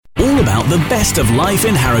about the best of life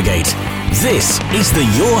in Harrogate. This is the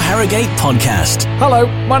Your Harrogate podcast. Hello,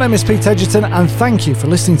 my name is Pete Edgerton and thank you for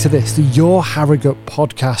listening to this, the Your Harrogate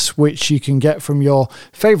podcast, which you can get from your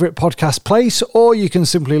favourite podcast place, or you can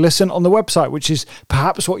simply listen on the website, which is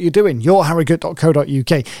perhaps what you're doing,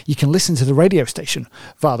 yourharrogate.co.uk. You can listen to the radio station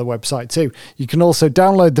via the website too. You can also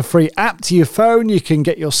download the free app to your phone, you can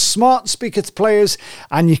get your smart speaker to players,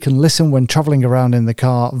 and you can listen when travelling around in the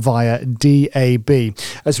car via DAB.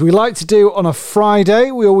 As we like to do on a Friday,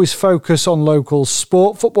 we always focus on local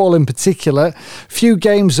sport, football in particular. Few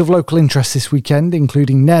games of local interest this weekend,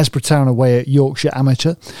 including Knaresborough Town away at Yorkshire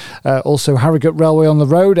Amateur. Also Harrogate Railway on the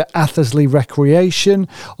road at Athersley Recreation.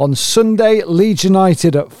 On Sunday, Leeds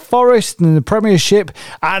United at Forest in the Premiership,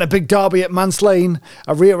 and a big derby at Mance Lane,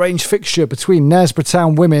 a rearranged fixture between Knaresborough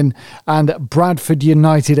Town women and Bradford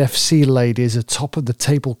United FC ladies, a top of the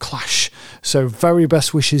table clash. So very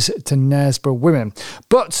best wishes to Knaresborough women.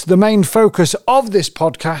 But the main focus of this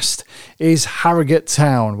podcast is Harrogate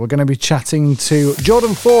Town. We're going to be chatting to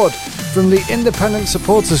Jordan Ford from the Independent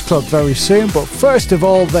Supporters Club very soon. But first of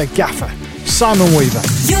all, their gaffer, Simon Weaver.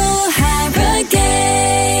 Your Harrogate.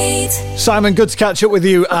 Simon, good to catch up with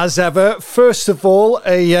you as ever. First of all,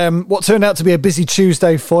 what turned out to be a busy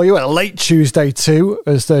Tuesday for you, a late Tuesday too,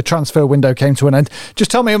 as the transfer window came to an end.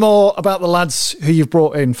 Just tell me more about the lads who you've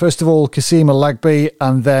brought in. First of all, Kasima Lagby,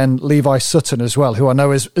 and then Levi Sutton as well, who I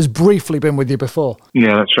know has briefly been with you before.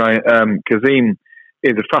 Yeah, that's right. Kazim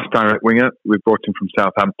is a fast direct winger. We brought him from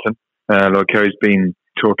Southampton. Lord Kerry's been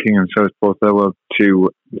talking, and so has Paul Thirlwell,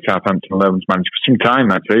 to the Southampton 11's manager for some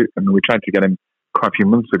time, actually. And we tried to get him quite a few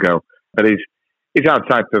months ago. But he's our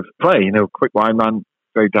type of play, quick wide man,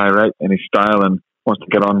 very direct in his style, and wants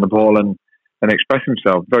to get on the ball and express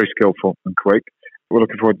himself. Very skillful and quick. We're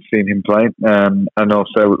looking forward to seeing him play. And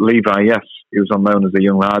also Levi, yes, he was on loan as a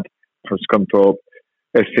young lad for Scunthorpe.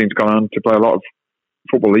 His team's gone on to play a lot of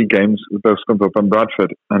Football League games with both Scunthorpe and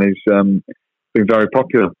Bradford, and he's been very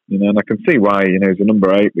popular. And I can see why. He's a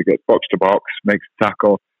number 8 that gets box to box, makes a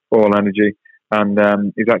tackle, all energy, and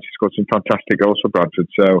he's actually scored some fantastic goals for Bradford.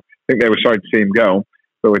 So I think they were sorry to see him go,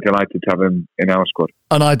 but we're delighted to have him in our squad.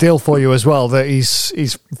 And ideal for you as well that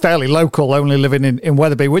he's fairly local, only living in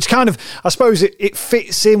Wetherby, which kind of, I suppose, it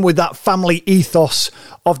fits in with that family ethos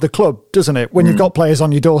of the club, doesn't it? When you've got players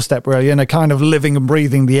on your doorstep, really, and are kind of living and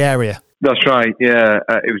breathing the area. That's right, yeah.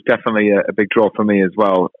 It was definitely a big draw for me as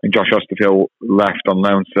well. And Josh Osterfield left on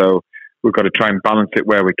loan, so we've got to try and balance it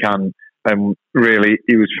where we can. And really,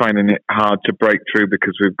 he was finding it hard to break through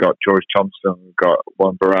because we've got George Thompson, we've got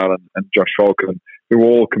Juan Burrell and Josh Falcon, who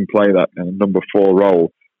all can play that number 4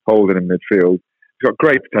 role, holding in midfield. He's got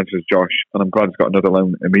great potential as Josh, and I'm glad he's got another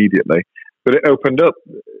loan immediately. But it opened up,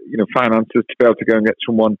 finances to be able to go and get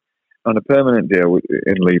someone on a permanent deal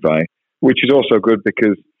in Levi, which is also good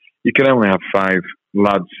because you can only have 5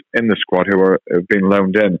 lads in the squad who have been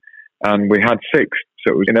loaned in, and we had 6,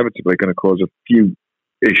 so it was inevitably going to cause a few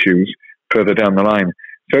issues further down the line.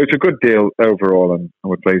 So it's a good deal overall, and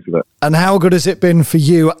we're pleased with it. And how good has it been for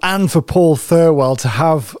you and for Paul Thirlwell to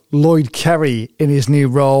have Lloyd Kerry in his new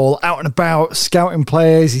role, out and about, scouting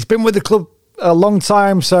players? He's been with the club a long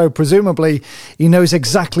time, so presumably he knows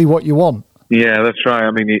exactly what you want. Yeah, that's right.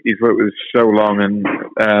 I mean, he's worked with us so long,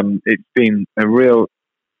 and it's been a real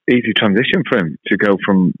easy transition for him to go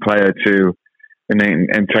from player to an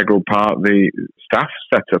integral part of the staff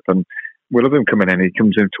setup. And we love him coming in. He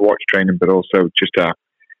comes in to watch training, but also just to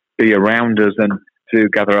be around us and to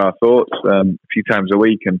gather our thoughts a few times a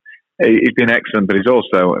week. And he's been excellent, but he's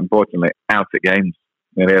also, importantly, out at games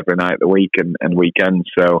nearly every night of the week and weekends.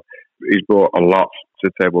 So he's brought a lot to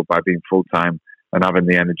the table by being full-time and having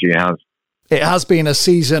the energy he has. It has been a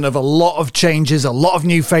season of a lot of changes, a lot of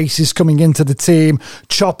new faces coming into the team,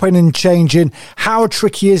 chopping and changing. How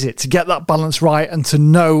tricky is it to get that balance right and to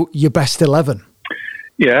know your best 11?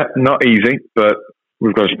 Yeah, not easy, but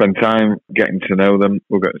we've got to spend time getting to know them.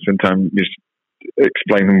 We've got to spend time just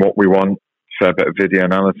explaining what we want, so a bit of video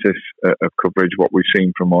analysis of coverage, what we've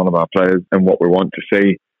seen from all of our players and what we want to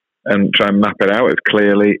see, and try and map it out as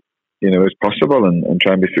clearly as possible and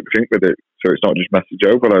try and be succinct with it so it's not just message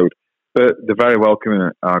overload. But they're very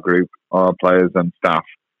welcoming, our group, our players and staff.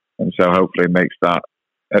 And so hopefully it makes that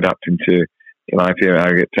adapting to life here at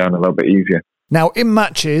Harrogate Town a little bit easier. Now, in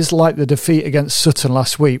matches like the defeat against Sutton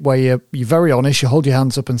last week, where you're very honest, you hold your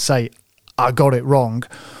hands up and say, I got it wrong.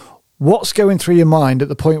 What's going through your mind at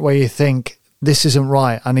the point where you think, this isn't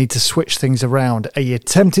right, I need to switch things around? Are you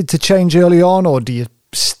tempted to change early on, or do you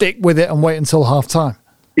stick with it and wait until half-time?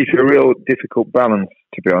 It's a real difficult balance,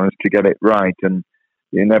 to be honest, to get it right. And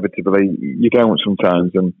inevitably, you don't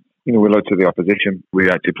sometimes. And, we look to the opposition. We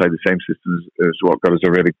actually play the same systems as what got us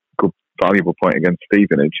a really good valuable point against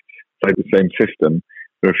Stevenage. Played the same system.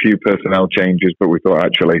 There were a few personnel changes, but we thought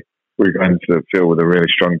actually we were going to field with a really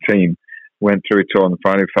strong team. Went through it all on the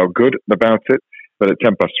Friday, felt good about it. But at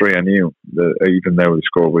 3:10, I knew that even though the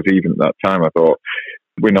score was even at that time, I thought,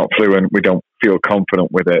 we're not fluent, we don't feel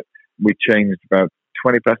confident with it. We changed about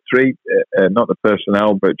 3:20, not the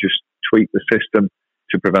personnel, but just tweaked the system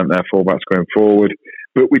to prevent their fullbacks going forward.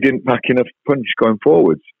 But we didn't pack enough punch going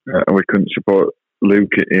forwards, and we couldn't support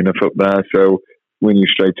Luke enough up there. So we knew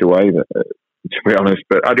straight away that, to be honest.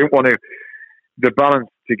 But I didn't want to. The balance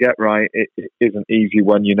to get right, it isn't easy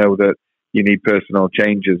when you know that you need personnel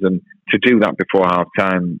changes, and to do that before half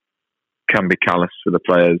time can be callous for the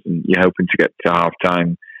players. And you're hoping to get to half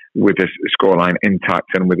time with this scoreline intact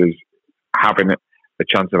and with us having a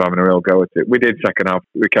chance of having a real go at it. We did second half.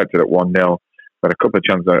 We kept it at 1-0. Had a couple of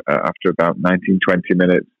chances after about 19, 20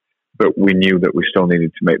 minutes, but we knew that we still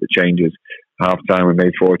needed to make the changes. Half time, we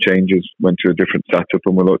made 4 changes, went to a different setup,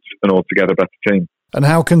 and we looked an altogether better team. And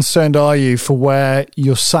how concerned are you for where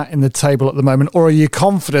you're sat in the table at the moment? Or are you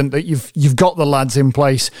confident that you've got the lads in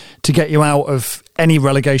place to get you out of any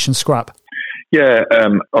relegation scrap? Yeah,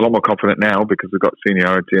 a lot more confident now because we've got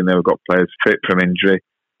seniority and we've got players fit from injury,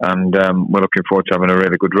 and we're looking forward to having a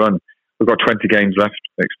really good run. We've got 20 games left.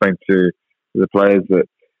 I explained to the players that,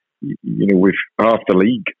 with half the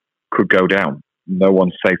league could go down. No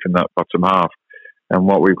one's safe in that bottom half. And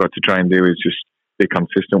what we've got to try and do is just be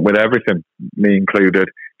consistent with everything, me included,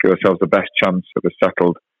 give ourselves the best chance of a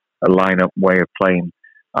settled line-up way of playing,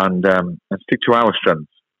 and stick to our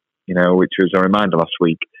strengths, which was a reminder last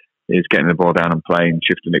week, is getting the ball down and playing,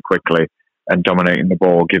 shifting it quickly, and dominating the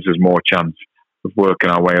ball gives us more chance of working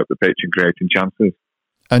our way up the pitch and creating chances.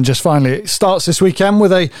 And just finally, it starts this weekend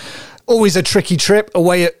with always a tricky trip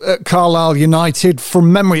away at Carlisle United.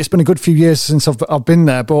 From memory, it's been a good few years since I've been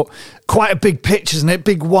there, but quite a big pitch, isn't it?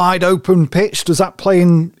 Big, wide open pitch. Does that play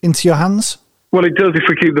into your hands? Well, it does if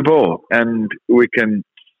we keep the ball, and we can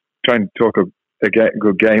try and talk a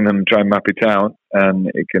good game and try and map it out, and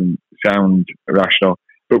it can sound rational,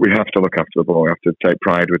 but we have to look after the ball. We have to take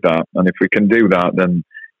pride with that, and if we can do that, then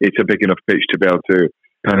it's a big enough pitch to be able to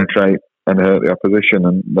penetrate and hurt the opposition,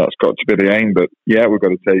 and that's got to be the aim. But yeah, we've got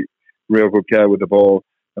to take real good care with the ball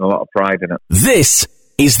and a lot of pride in it. This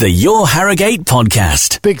is the Your Harrogate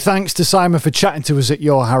podcast. Big thanks to Simon for chatting to us at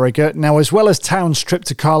Your Harrogate. Now, as well as Town's trip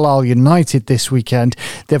to Carlisle United this weekend,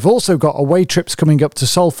 they've also got away trips coming up to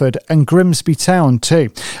Salford and Grimsby Town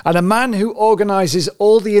too. And a man who organises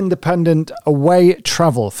all the independent away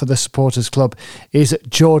travel for the supporters club is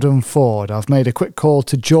Jordan Ford. I've made a quick call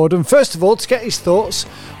to Jordan, first of all, to get his thoughts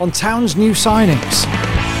on Town's new signings.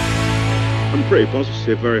 I'm pretty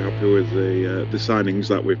positive, very happy with the signings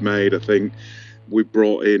that we've made. I think we've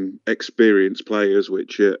brought in experienced players,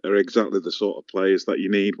 which are exactly the sort of players that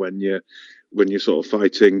you need when you're sort of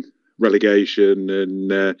fighting relegation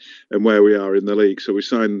and where we are in the league. So we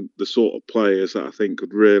signed the sort of players that I think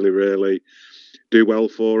could really, really do well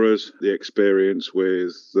for us. The experience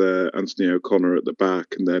with Anthony O'Connor at the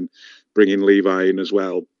back, and then bringing Levi in as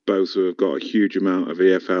well. Both who have got a huge amount of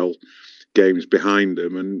EFL games behind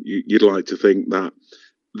them, and you'd like to think that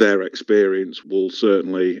their experience will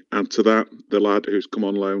certainly add to that. The lad who's come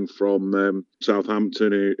on loan from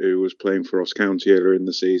Southampton, who was playing for Ross County earlier in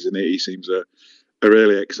the season, he seems a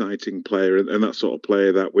really exciting player, and that sort of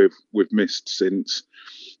player that we've missed since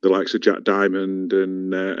the likes of Jack Diamond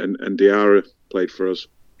and Diarra played for us.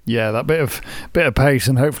 Yeah, that bit of pace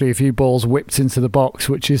and hopefully a few balls whipped into the box,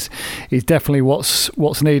 which is definitely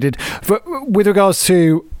what's needed. But with regards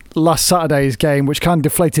to last Saturday's game, which kind of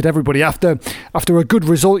deflated everybody after a good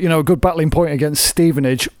result, a good battling point against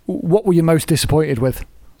Stevenage, what were you most disappointed with?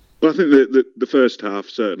 Well, I think the first half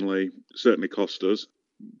certainly cost us.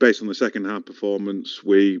 Based on the second half performance,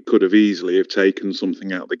 we could have easily have taken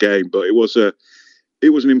something out of the game, but it was an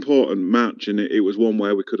important match, and it was one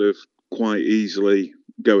where we could have quite easily,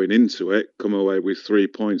 going into it, come away with 3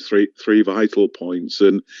 points, three vital points,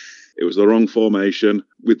 and it was the wrong formation.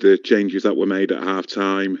 With the changes that were made at half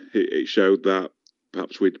time, it showed that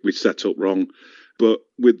perhaps we'd set up wrong. But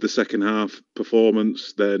with the second half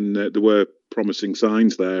performance, then there were promising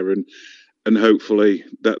signs there, and hopefully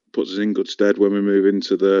that puts us in good stead when we move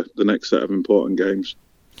into the next set of important games.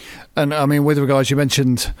 And I mean, with regards, you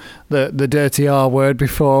mentioned the dirty R word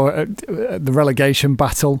before, the relegation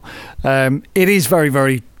battle. It is very,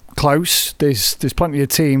 very close. There's plenty of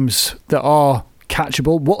teams that are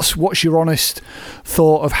catchable. What's your honest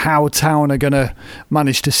thought of how Town are going to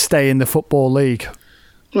manage to stay in the Football League?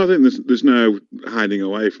 Well, I think there's no hiding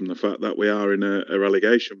away from the fact that we are in a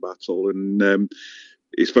relegation battle, and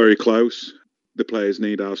it's very close. the players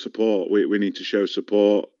need our support. We need to show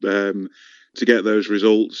support to get those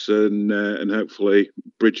results and hopefully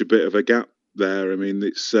bridge a bit of a gap there. I mean,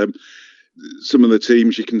 it's some of the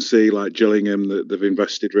teams you can see, like Gillingham, that they've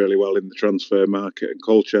invested really well in the transfer market, and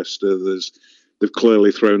Colchester, they've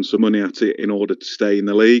clearly thrown some money at it in order to stay in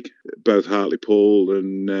the league. Both Hartlepool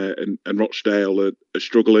and Rochdale are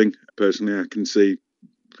struggling. Personally, I can see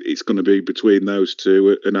it's going to be between those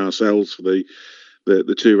two and ourselves for the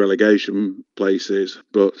two relegation places,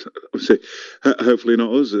 but obviously, hopefully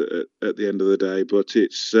not us at the end of the day. But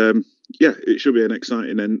it's it should be an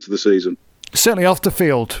exciting end to the season. Certainly off the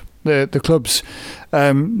field, the club's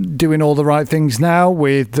doing all the right things now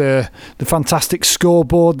with the fantastic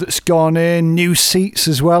scoreboard that's gone in, new seats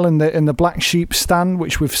as well in the Black Sheep stand,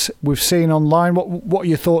 which we've seen online. What are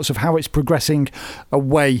your thoughts of how it's progressing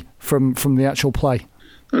away from the actual play?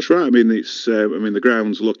 That's right. I mean, it's the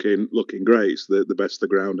ground's looking great. It's the best the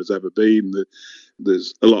ground has ever been.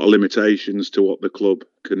 There's a lot of limitations to what the club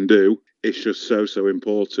can do. It's just so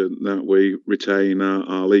important that we retain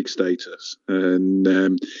our league status, and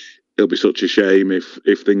it'll be such a shame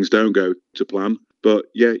if things don't go to plan. But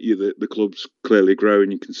yeah, the club's clearly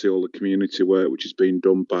growing. You can see all the community work which is being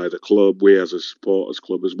done by the club. We as a supporters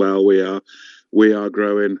club as well, we are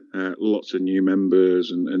growing. Lots of new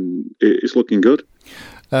members, and it's looking good.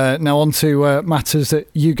 Now on to matters that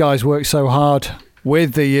you guys work so hard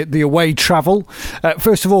with, the away travel.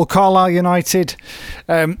 First of all, Carlisle United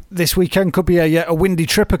this weekend could be a windy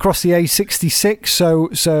trip across the A66.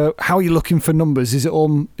 So how are you looking for numbers? Is it a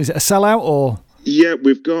sellout or? Yeah,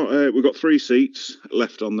 we've got 3 seats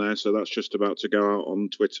left on there, so that's just about to go out on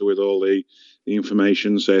Twitter with all the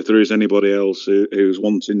information. So if there is anybody else who's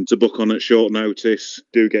wanting to book on at short notice,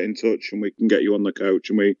 do get in touch and we can get you on the coach,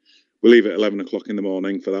 and we'll leave at 11 o'clock in the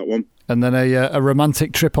morning for that one. And then a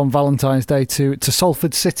romantic trip on Valentine's Day to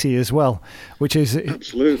Salford City as well, which is...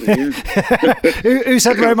 Absolutely, yeah. Who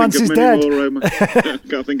said romance is dead?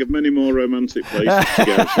 Can't think of many more romantic places to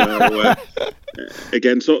go. So,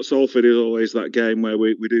 again, Salford is always that game where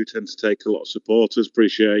we do tend to take a lot of supporters.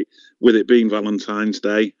 Appreciate, with it being Valentine's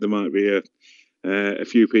Day, there might be a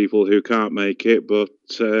few people who can't make it, but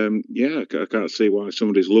I can't see why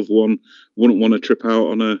somebody's loved one wouldn't want to trip out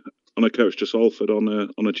on a coach to Salford on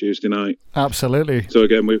a Tuesday night. Absolutely. So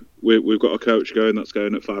again, we've got a coach that's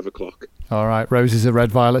going at 5 o'clock. All right, roses are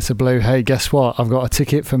red, violets are blue. Hey, guess what? I've got a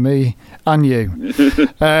ticket for me and you.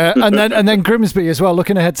 and then Grimsby as well.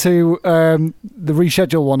 Looking ahead to the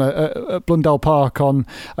rescheduled one at Blundell Park on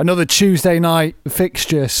another Tuesday night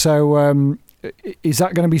fixture. So. Is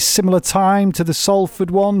that going to be similar time to the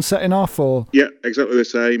Salford one setting off, or? Yeah, exactly the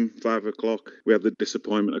same. 5 o'clock. We had the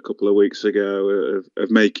disappointment a couple of weeks ago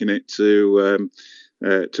of making it to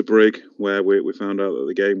Brigg, where we found out that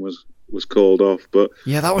the game was called off. But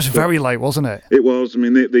yeah, that was very late, wasn't it? It was. I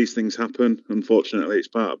mean, these things happen. Unfortunately, it's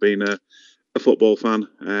part of being a football fan,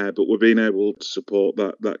 but we've been able to support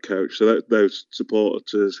that coach. So those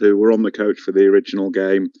supporters who were on the coach for the original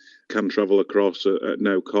game can travel across at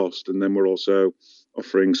no cost, and then we're also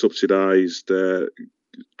offering subsidised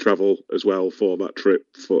travel as well for that trip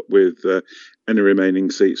with any remaining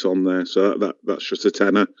seats on there. So that's just a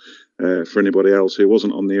tenner for anybody else who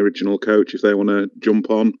wasn't on the original coach. If they want to jump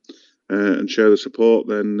on and show the support,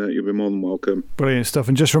 then you'll be more than welcome. Brilliant stuff.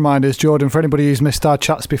 And just remind us, Jordan, for anybody who's missed our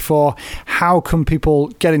chats before, how can people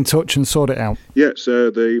get in touch and sort it out? Yeah, so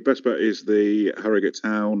the best bet is the Harrogate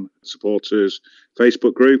Town Supporters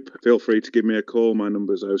Facebook group. Feel free to give me a call. My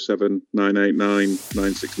number's 07989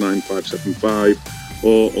 969 575,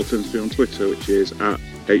 or alternatively on Twitter, which is at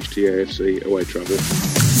HTAFC Away Travel.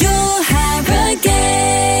 Your Harrogate.